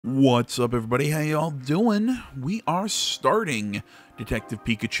What's up, everybody? How y'all doing? We are starting Detective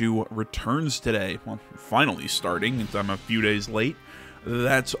Pikachu Returns today. Well, finally starting. I'm a few days late.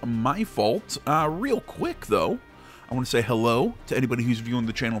 That's my fault. Real quick, though, I want to say hello to anybody who's viewing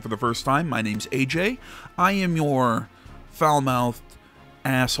the channel for the first time. My name's AJ. I am your foul-mouthed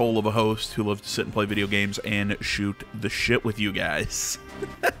asshole of a host who loves to sit and play video games and shoot the shit with you guys.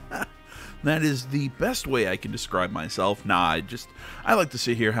 That is the best way I can describe myself. I like to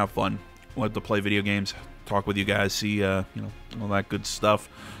sit here, have fun, like to play video games, talk with you guys, see, all that good stuff.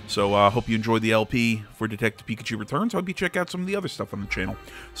 So, hope you enjoyed the LP for Detective Pikachu Returns. Hope you check out some of the other stuff on the channel.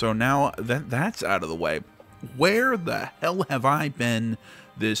 So now that that's out of the way, where the hell have I been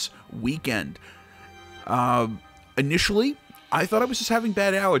this weekend? Initially, I thought I was just having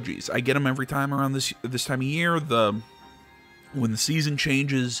bad allergies. I get them every time around this time of year. When the season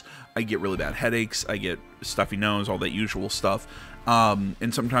changes, I get really bad headaches, I get stuffy nose, all that usual stuff.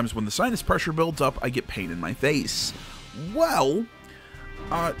 And sometimes when the sinus pressure builds up, I get pain in my face. Well,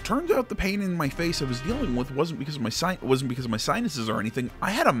 turns out the pain in my face I was dealing with wasn't because of my sinuses or anything.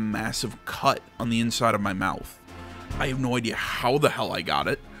 I had a massive cut on the inside of my mouth. I have no idea how the hell I got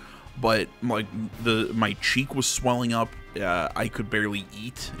it, but my cheek was swelling up. I could barely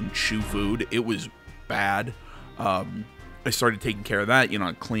eat and chew food. It was bad. I started taking care of that,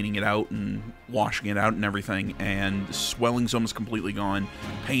 cleaning it out and washing it out and everything, and swelling's almost completely gone,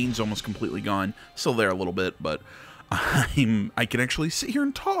 pain's almost completely gone, still there a little bit, but I can actually sit here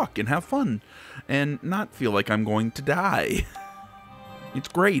and talk and have fun and not feel like I'm going to die. It's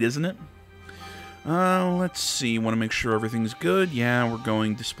great, isn't it? Let's see, want to make sure everything's good. Yeah, we're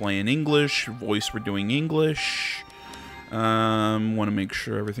going display in English, voice we're doing English. Want to make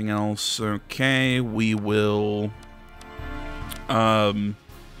sure everything else okay. We will...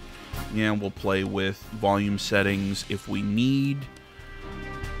 yeah, we'll play with volume settings if we need.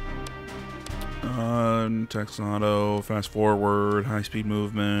 Text auto, fast forward, high speed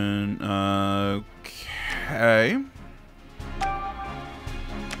movement. Okay.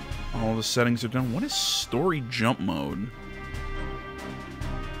 All the settings are done. What is story jump mode?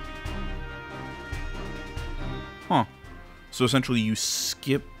 Huh. So essentially you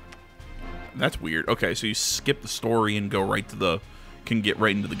skip... That's weird. Okay, so you skip the story and go right to can get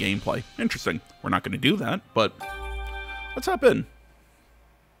right into the gameplay. Interesting. We're not going to do that, but let's hop in.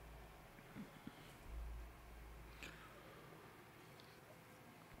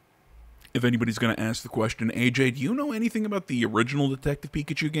 If anybody's going to ask the question, AJ, do you know anything about the original Detective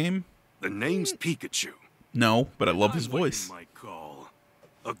Pikachu game? The name's Pikachu. No, but I love his voice. I might call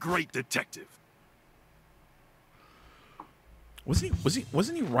a great detective.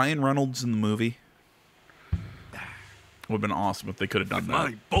 Wasn't he Ryan Reynolds in the movie? Would have been awesome if they could have done that.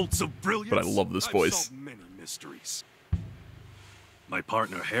 My bolts of brilliance. But I love this voice. I've solved many mysteries. My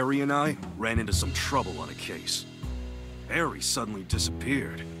partner Harry and I ran into some trouble on a case. Harry suddenly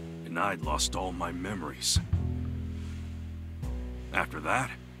disappeared, and I'd lost all my memories. After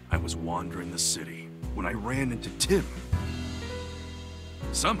that, I was wandering the city when I ran into Tim.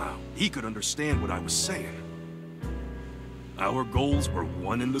 Somehow, he could understand what I was saying. Our goals were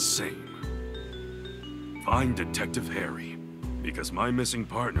one and the same. Find Detective Harry, because my missing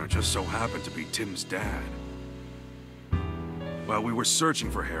partner just so happened to be Tim's dad. While we were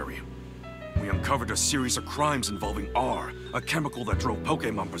searching for Harry, we uncovered a series of crimes involving R, a chemical that drove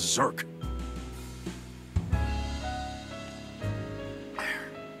Pokémon berserk.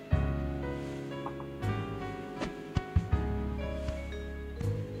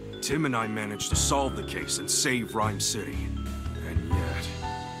 Tim and I managed to solve the case and save Rhyme City. And yet...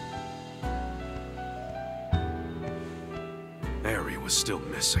 Harry was still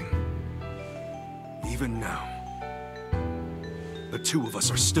missing. Even now, the two of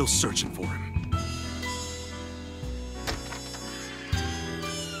us are still searching for him.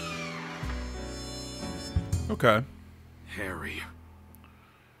 Okay. Harry,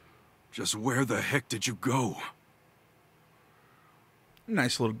 just where the heck did you go?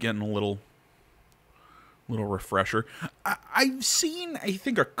 Nice getting a little refresher. I've seen, I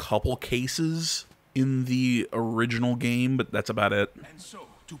think, a couple cases in the original game, but that's about it. And so,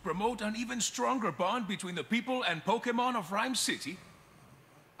 to promote an even stronger bond between the people and Pokemon of Rhyme City,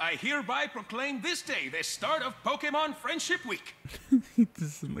 I hereby proclaim this day the start of Pokemon Friendship Week. To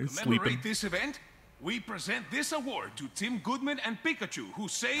commemorate this event, we present this award to Tim Goodman and Pikachu, who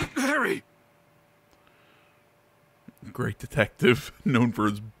saved... Harry! Great detective, known for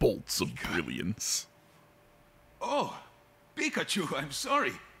his bolts of brilliance. Oh, Pikachu, I'm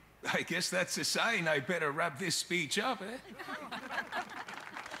sorry. I guess that's a sign I better wrap this speech up, eh?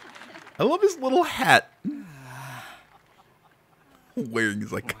 I love his little hat. Wearing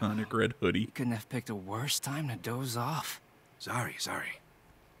his iconic red hoodie. You couldn't have picked a worse time to doze off. Sorry.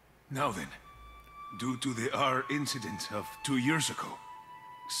 Now then, due to the R incident of 2 years ago,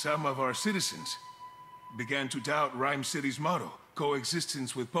 some of our citizens began to doubt Rhyme City's motto,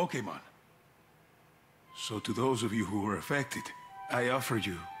 coexistence with Pokemon. So to those of you who were affected, I offer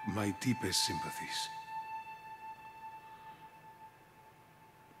you my deepest sympathies.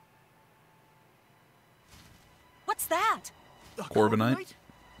 What's that? Corviknight?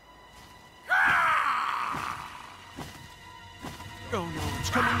 Oh no, it's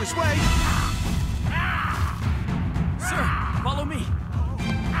coming this way! Sir, follow me.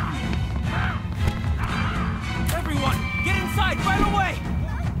 Everyone, get inside right away!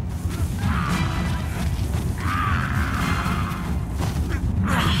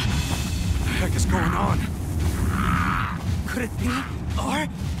 What the heck is going on? Could it be?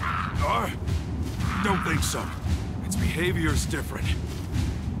 Or? Don't think so. Its behavior's different.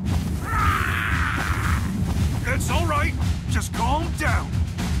 It's all right. Just calm down.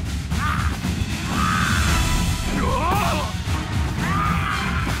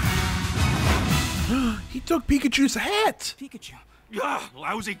 He took Pikachu's hat! Pikachu.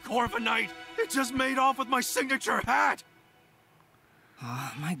 Lousy Corviknight. It just made off with my signature hat.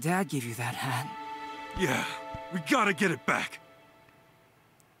 My dad gave you that hat. Yeah, we gotta get it back.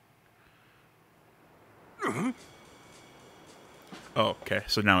 Oh, okay,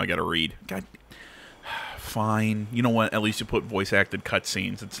 so now I gotta read. God. Fine. You know what? At least you put voice-acted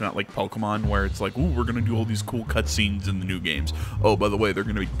cutscenes. It's not like Pokemon where it's like, ooh, we're gonna do all these cool cutscenes in the new games. Oh, by the way, they're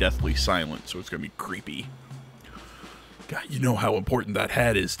gonna be deathly silent, so it's gonna be creepy. God, you know how important that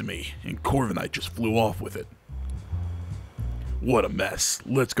hat is to me, and Corviknight just flew off with it. What a mess.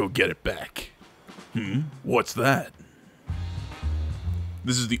 Let's go get it back. What's that?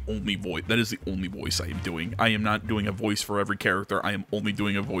 This is the only voice. That is the only voice I am doing. I am not doing a voice for every character. I am only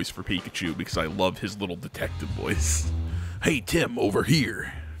doing a voice for Pikachu because I love his little detective voice. Hey, Tim, over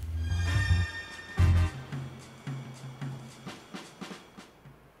here.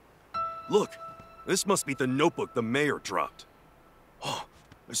 Look, this must be the notebook the mayor dropped. Oh,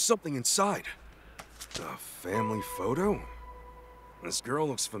 there's something inside. A family photo? This girl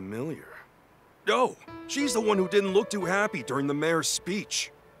looks familiar. Oh, she's the one who didn't look too happy during the mayor's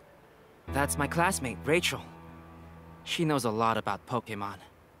speech. That's my classmate, Rachel. She knows a lot about Pokemon.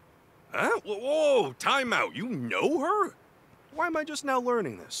 Huh? Whoa, time out. You know her? Why am I just now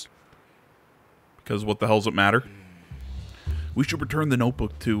learning this? Because what the hell's it matter? We should return the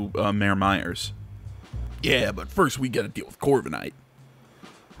notebook to Mayor Myers. Yeah, but first we gotta deal with Corviknight.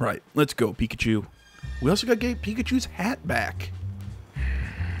 Right, let's go, Pikachu. We also gotta get Pikachu's hat back.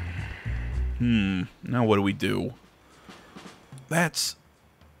 Now what do we do? That's...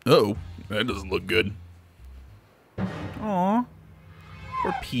 Uh-oh, that doesn't look good. Aw.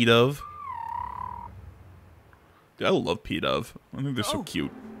 Poor Pidove. Dude, I love Pidove. I think they're so cute.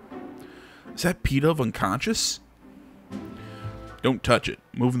 Is that Pidove unconscious? Don't touch it.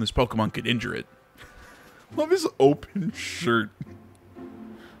 Moving this Pokemon could injure it. Love his open shirt.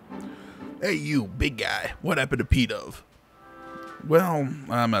 Hey you, big guy. What happened to Pidove? Well,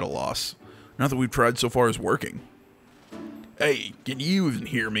 I'm at a loss. Nothing we've tried so far is working. Hey, can you even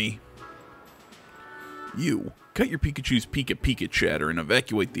hear me? You, cut your Pikachu's Pika chatter and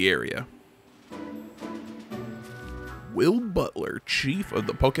evacuate the area. Will Butler, Chief of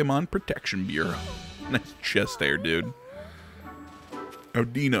the Pokemon Protection Bureau. Nice chest hair, dude.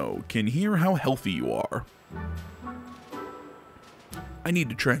 Odino, can hear how healthy you are. I need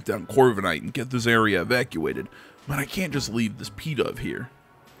to track down Corviknight and get this area evacuated, but I can't just leave this Pidove here.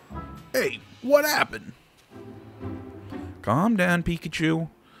 Hey, what happened? Calm down, Pikachu.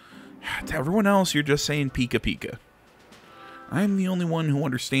 To everyone else, you're just saying Pika. I'm the only one who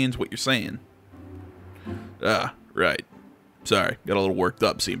understands what you're saying. Ah, right. Sorry, got a little worked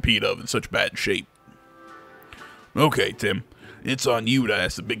up seeing Pidove in such bad shape. Okay, Tim. It's on you to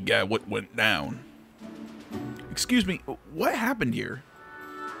ask the big guy what went down. Excuse me, what happened here?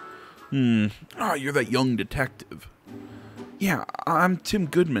 Oh, you're that young detective. Yeah, I'm Tim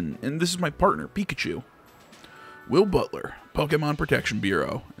Goodman, and this is my partner, Pikachu. Will Butler, Pokemon Protection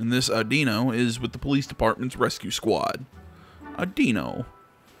Bureau, and this Odino is with the police department's rescue squad. Odino.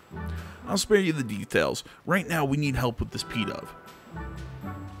 I'll spare you the details. Right now, we need help with this Pidove.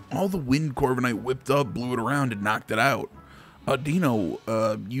 All the wind Corviknight whipped up, blew it around, and knocked it out.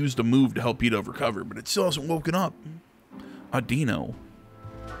 Odino used a move to help Pidove recover, but it still hasn't woken up. Odino.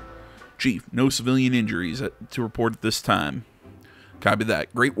 Chief, no civilian injuries to report at this time. Copy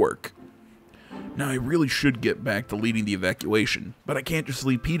that. Great work. Now, I really should get back to leading the evacuation, but I can't just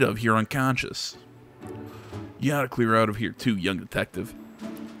leave Pidove here unconscious. You gotta clear out of here too, young detective.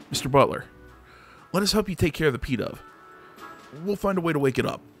 Mr. Butler, let us help you take care of the P-Dove. We'll find a way to wake it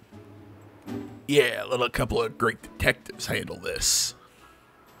up. Yeah, let a couple of great detectives handle this.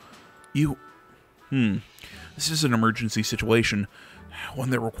 This is an emergency situation, one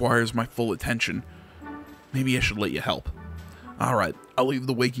that requires my full attention. Maybe I should let you help. All right, I'll leave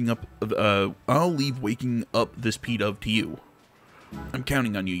waking up this P-Dove to you. I'm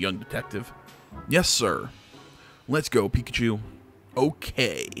counting on you, young detective. Yes, sir. Let's go, Pikachu.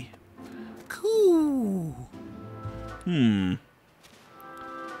 Okay. Cool. Hey,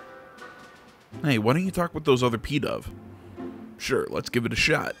 why don't you talk with those other P-Dove? Sure, let's give it a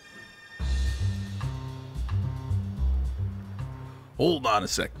shot. Hold on a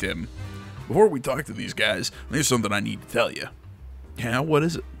sec, Tim. Before we talk to these guys, there's something I need to tell you. Yeah, what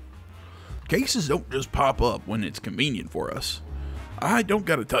is it? Cases don't just pop up when it's convenient for us. I don't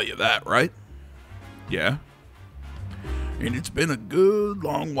gotta tell you that, right? Yeah. And it's been a good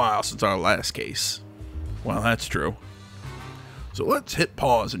long while since our last case. Well, that's true. So let's hit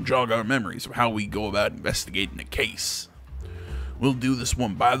pause and jog our memories of how we go about investigating a case. We'll do this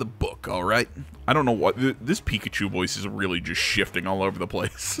one by the book, alright? I don't know what... This Pikachu voice is really just shifting all over the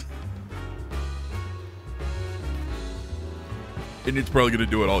place. And it's probably going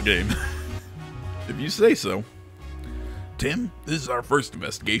to do it all game. If you say so. Tim, this is our first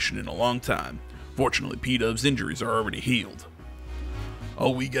investigation in a long time. Fortunately, P-Dove's injuries are already healed.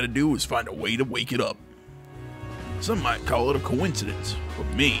 All we gotta do is find a way to wake it up. Some might call it a coincidence, but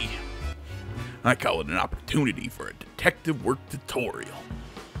me, I call it an opportunity for a detective work tutorial.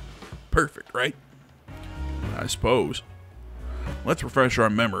 Perfect, right? I suppose. Let's refresh our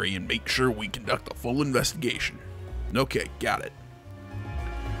memory and make sure we conduct a full investigation. Okay, got it.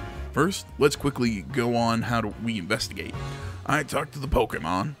 First, let's quickly go on how do we investigate. I talk to the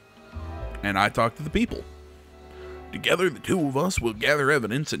Pokemon, and I talk to the people. Together, the two of us will gather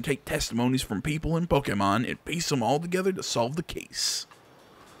evidence and take testimonies from people and Pokemon and piece them all together to solve the case.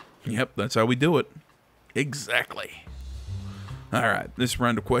 Yep, that's how we do it. Exactly. Alright, this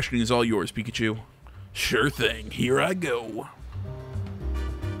round of questioning is all yours, Pikachu. Sure thing, here I go.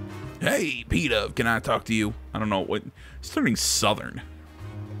 Hey, P-Dove, can I talk to you? I don't know, what? It's turning southern.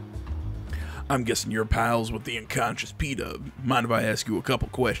 I'm guessing you're pals with the unconscious P-Dove. Mind if I ask you a couple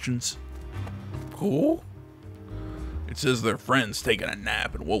questions? Cool. It says their friend's taking a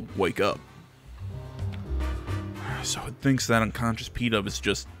nap and won't wake up. So it thinks that unconscious P-Dove is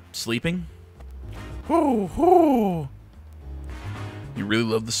just sleeping? Ho ho! You really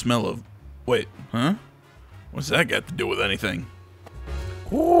love the smell of... Wait, huh? What's that got to do with anything?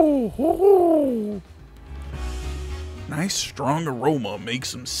 Ho ho ho! Nice strong aroma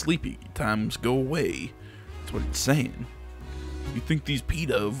makes them sleepy times go away. That's what it's saying. You think these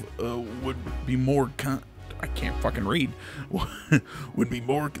P-Dove would be more I can't fucking read. Would be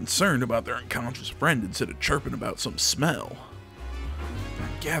more concerned about their unconscious friend instead of chirping about some smell. I'm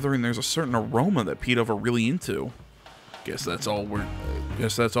gathering there's a certain aroma that P-Dove are really into. Guess that's all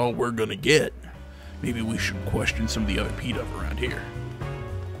we're gonna get. Maybe we should question some of the other P-Dove around here.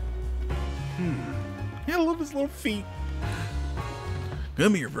 Yeah, I love his little feet.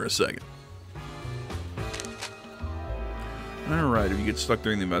 Come here for a second. Alright, if you get stuck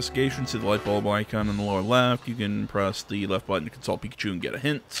during the investigation, see the light bulb icon in the lower left. You can press the left button to consult Pikachu and get a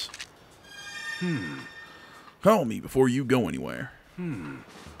hint. Call me before you go anywhere. I'm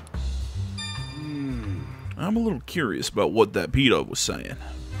a little curious about what that P-Dove was saying.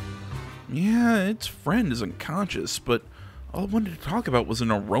 Yeah, its friend is unconscious, but all I wanted to talk about was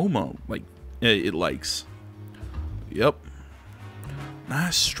an aroma it likes. Yep.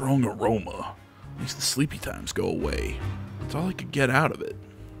 Nice strong aroma. Makes the sleepy times go away. That's all I could get out of it.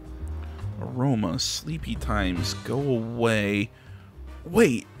 Aroma, sleepy times, go away.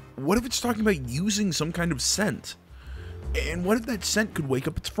 Wait, what if it's talking about using some kind of scent? And what if that scent could wake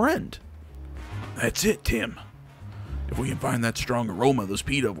up its friend? That's it, Tim. If we can find that strong aroma those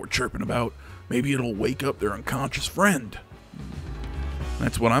P-Dove were chirping about, maybe it'll wake up their unconscious friend.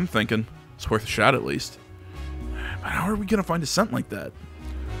 That's what I'm thinking. It's worth a shot at least. But how are we going to find a scent like that?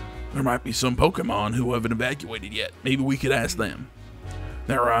 There might be some Pokemon who haven't evacuated yet. Maybe we could ask them.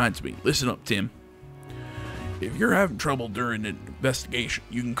 That reminds me. Listen up, Tim. If you're having trouble during an investigation,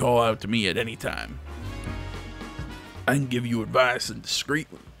 you can call out to me at any time. I can give you advice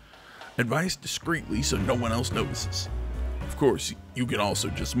discreetly so no one else notices. Of course, you can also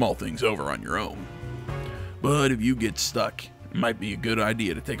just mull things over on your own. But if you get stuck, it might be a good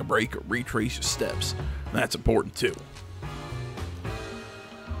idea to take a break or retrace your steps. That's important too.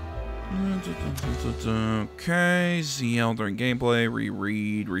 Okay, ZL during gameplay,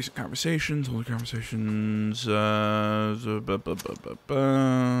 reread recent conversations, older conversations, oh,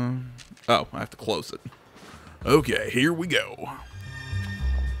 I have to close it. Okay, here we go.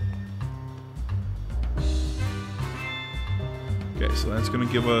 Okay, so that's gonna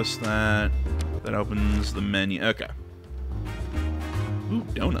give us that. That opens the menu. Okay. Ooh,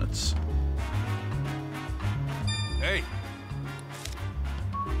 donuts. Hey.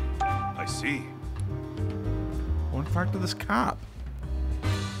 I see. What the fuck to this cop?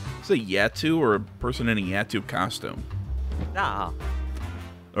 Is it a Yatu or a person in a Yatu costume? Nah.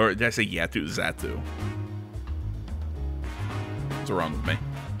 Or did I say Yatu? Zatu. What's wrong with me?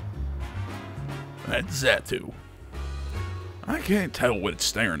 That's Zatu. I can't tell what it's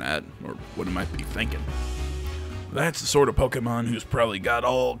staring at, or what it might be thinking. That's the sort of Pokemon who's probably got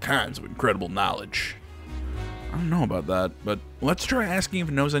all kinds of incredible knowledge. I don't know about that, but let's try asking if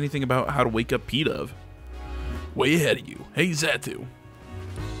it knows anything about how to wake up Pidove. Way ahead of you. Hey, Zatu.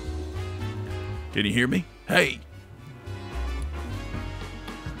 Can you hear me? Hey!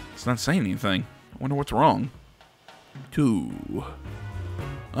 It's not saying anything. I wonder what's wrong. 2.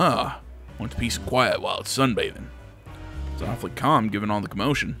 Wants peace and quiet while it's sunbathing. It's awfully calm given all the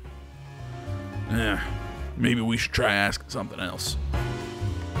commotion. Maybe we should try asking something else.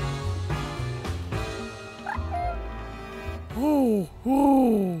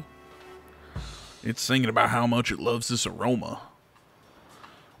 Oh. It's thinking about how much it loves this aroma.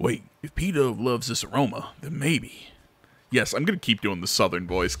 Wait, if Pidove loves this aroma, then maybe. Yes, I'm going to keep doing the southern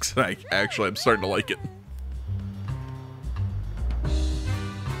voice because I'm starting to like it.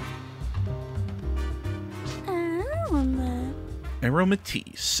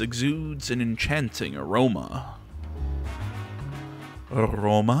 Aromatisse exudes an enchanting aroma.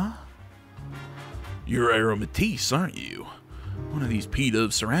 Aroma? You're Aromatisse, aren't you? What are these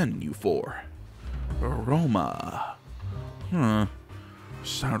Pidoves surrounding you for? Aroma.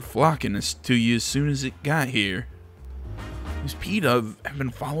 Started flocking to you as soon as it got here. These Pidove have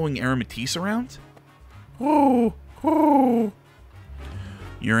been following Aromatisse around? Oh.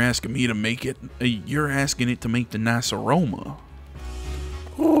 You're asking me to make it. You're asking it to make the nice aroma.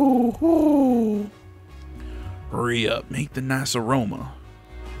 Hurry up, make the nice aroma.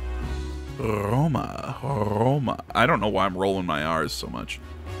 Aroma. I don't know why I'm rolling my R's so much.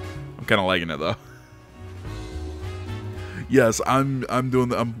 I'm kind of liking it though. Yes, I'm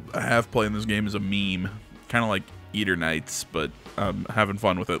half playing this game as a meme, kind of like Eater Nights, but I'm having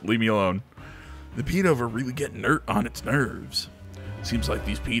fun with it. Leave me alone. The Pidove are really getting on its nerves. Seems like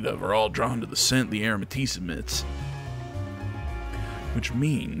these Pidove are all drawn to the scent the Aromatisse emits. Which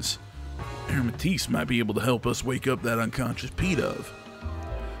means Aromatisse might be able to help us wake up that unconscious Pidove.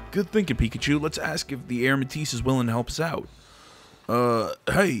 Good thinking, Pikachu. Let's ask if the Aromatisse is willing to help us out.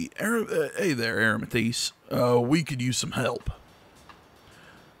 Hey there, Aromatisse. We could use some help.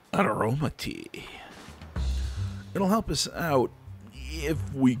 Aromatisse. It'll help us out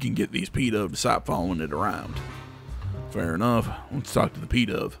if we can get these Pidove to stop following it around. Fair enough. Let's talk to the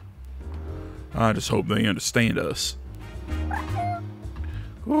Pidove. I just hope they understand us.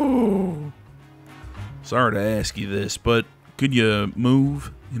 Oh. Sorry to ask you this, but could you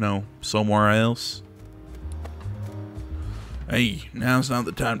move, somewhere else? Hey, now's not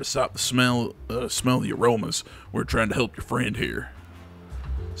the time to stop the smell the aromas. We're trying to help your friend here.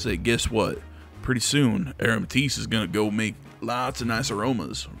 Say, guess what? Pretty soon, Aromatisse is gonna go make lots of nice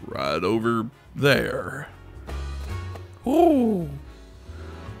aromas right over there. Oh,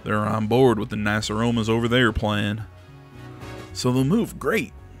 they're on board with the nice aromas over there plan. So they'll move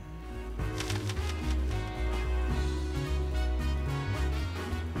great.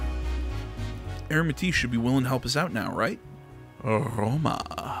 Aromatisse should be willing to help us out now, right? Aroma.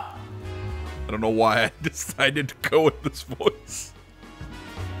 I don't know why I decided to go with this voice.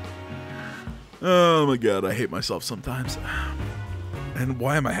 Oh my god, I hate myself sometimes. And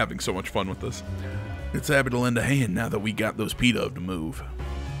why am I having so much fun with this? It's happy to lend a hand now that we got those Pidove to move.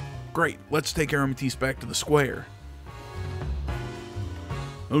 Great, let's take Aromatisse back to the square.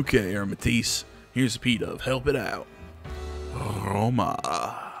 Okay, Aromatisse, here's a Pidove. Help it out. Aroma.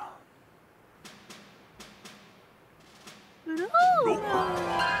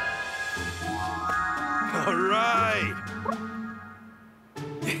 All right.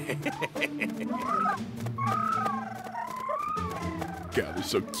 God, they're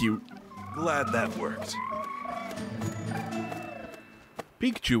so cute. Glad that worked.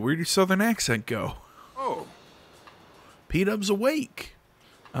 Pikachu, where'd your southern accent go? Oh. Pidove's awake.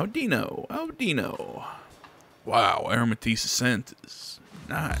 Oh, Dino. Wow, Aromatisse's scent is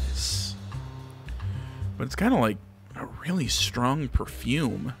nice. But it's kind of like a really strong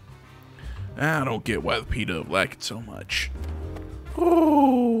perfume. I don't get why the PETA like it so much.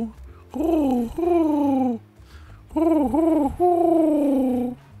 Oh, oh, oh, oh,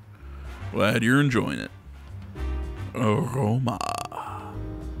 oh. Glad you're enjoying it. Aroma.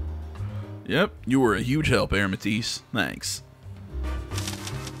 Yep, you were a huge help, Matisse. Thanks.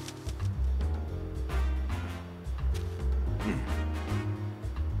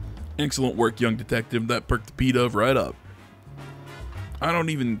 Excellent work, young detective. That perked the PETA right up. I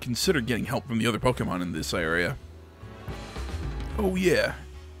don't even consider getting help from the other Pokemon in this area. Oh yeah,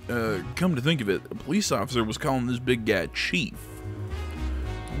 come to think of it, a police officer was calling this big guy Chief.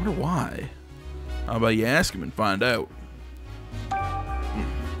 I wonder why. How about you ask him and find out?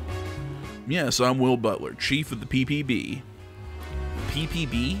 Yes, I'm Will Butler, Chief of the PPB.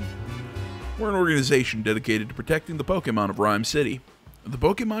 PPB? We're an organization dedicated to protecting the Pokemon of Rhyme City. The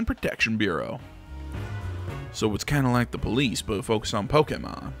Pokemon Protection Bureau. So it's kind of like the police, but focused on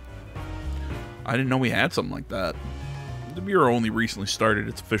Pokemon. I didn't know we had something like that. The Bureau only recently started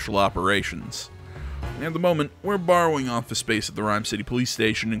its official operations. At the moment, we're borrowing office space at the Rhyme City Police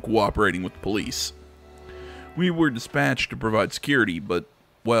Station and cooperating with the police. We were dispatched to provide security, but,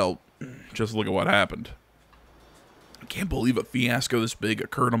 well, just look at what happened. I can't believe a fiasco this big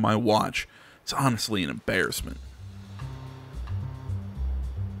occurred on my watch. It's honestly an embarrassment.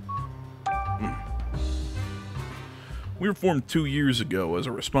 We were formed 2 years ago as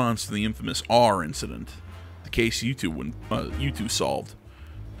a response to the infamous R incident, the case you two solved.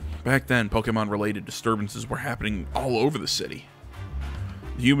 Back then, Pokemon-related disturbances were happening all over the city.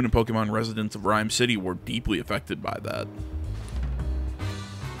 The human and Pokemon residents of Rhyme City were deeply affected by that.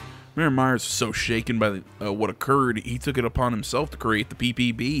 Mayor Myers was so shaken by what occurred, he took it upon himself to create the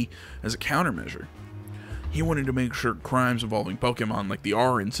PPB as a countermeasure. He wanted to make sure crimes involving Pokemon like the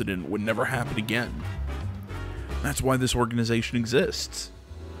R incident would never happen again. That's why this organization exists.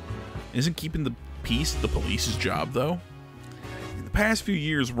 Isn't keeping the peace the police's job, though? In the past few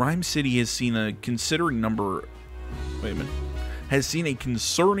years, Rhyme City has seen a concerning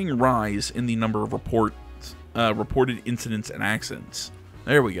rise in the number of reported incidents and accidents.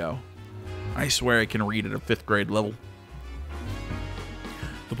 There we go. I swear I can read at a 5th grade level.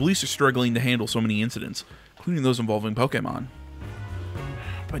 The police are struggling to handle so many incidents, including those involving Pokemon.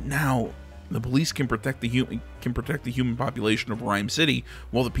 But now, the police can protect the human population of Rhyme City,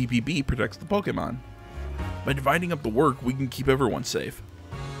 while the PPB protects the Pokemon. By dividing up the work, we can keep everyone safe.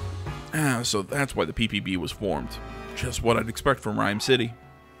 So that's why the PPB was formed. Just what I'd expect from Rhyme City.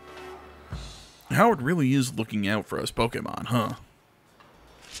 Howard really is looking out for us Pokemon, huh?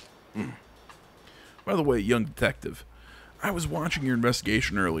 By the way, young detective, I was watching your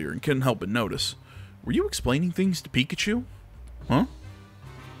investigation earlier and couldn't help but notice. Were you explaining things to Pikachu? Huh?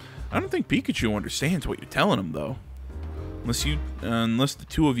 I don't think Pikachu understands what you're telling him, though. Unless the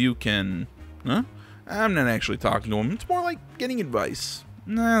two of you can... Huh? I'm not actually talking to him. It's more like getting advice.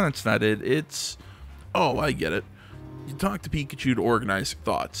 Nah, that's not it. It's... Oh, I get it. You talk to Pikachu to organize your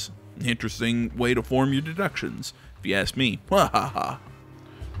thoughts. Interesting way to form your deductions, if you ask me. Ha ha ha.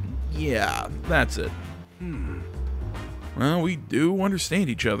 Yeah, that's it. Well, we do understand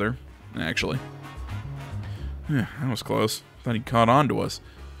each other, actually. That was close. Thought he caught on to us.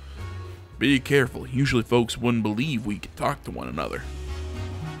 Be careful. Usually folks wouldn't believe we could talk to one another.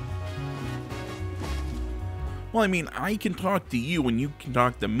 Well, I mean, I can talk to you and you can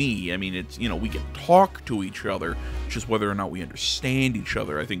talk to me. I mean, it's, you know, we can talk to each other. Just whether or not we understand each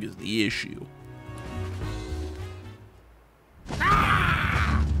other, I think, is the issue.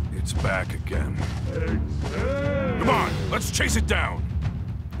 It's back again. Come on, let's chase it down.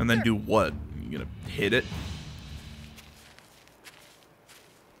 And then do what? You gonna hit it?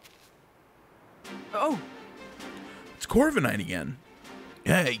 Oh! It's Corviknight again.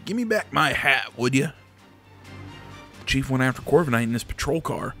 Hey, give me back my hat, would you? The Chief went after Corviknight in his patrol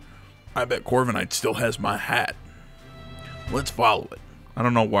car. I bet Corviknight still has my hat. Let's follow it. I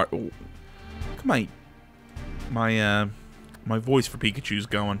don't know why. Oh, look at my voice for Pikachu's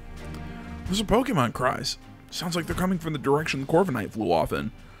going. Those are Pokemon cries. Sounds like they're coming from the direction the Corviknight flew off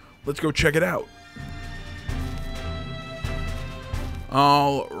in. Let's go check it out.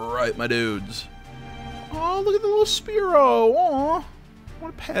 All right, my dudes. Oh, look at the little Spearow. Aw, I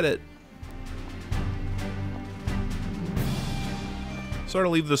want to pet it. Sorry to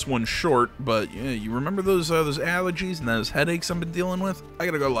leave this one short, but yeah, you remember those allergies and those headaches I've been dealing with? I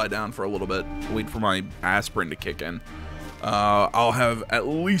gotta go lie down for a little bit, wait for my aspirin to kick in. I'll have at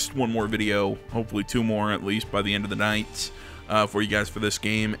least one more video, hopefully 2 more at least by the end of the night. for you guys for this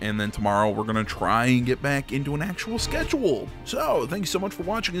game, and then tomorrow we're going to try and get back into an actual schedule. So, thank you so much for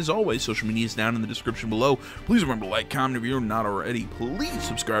watching. As always, social media is down in the description below. Please remember to like, comment, if you're not already. Please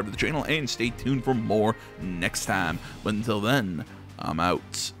subscribe to the channel, and stay tuned for more next time. But until then, I'm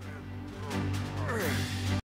out.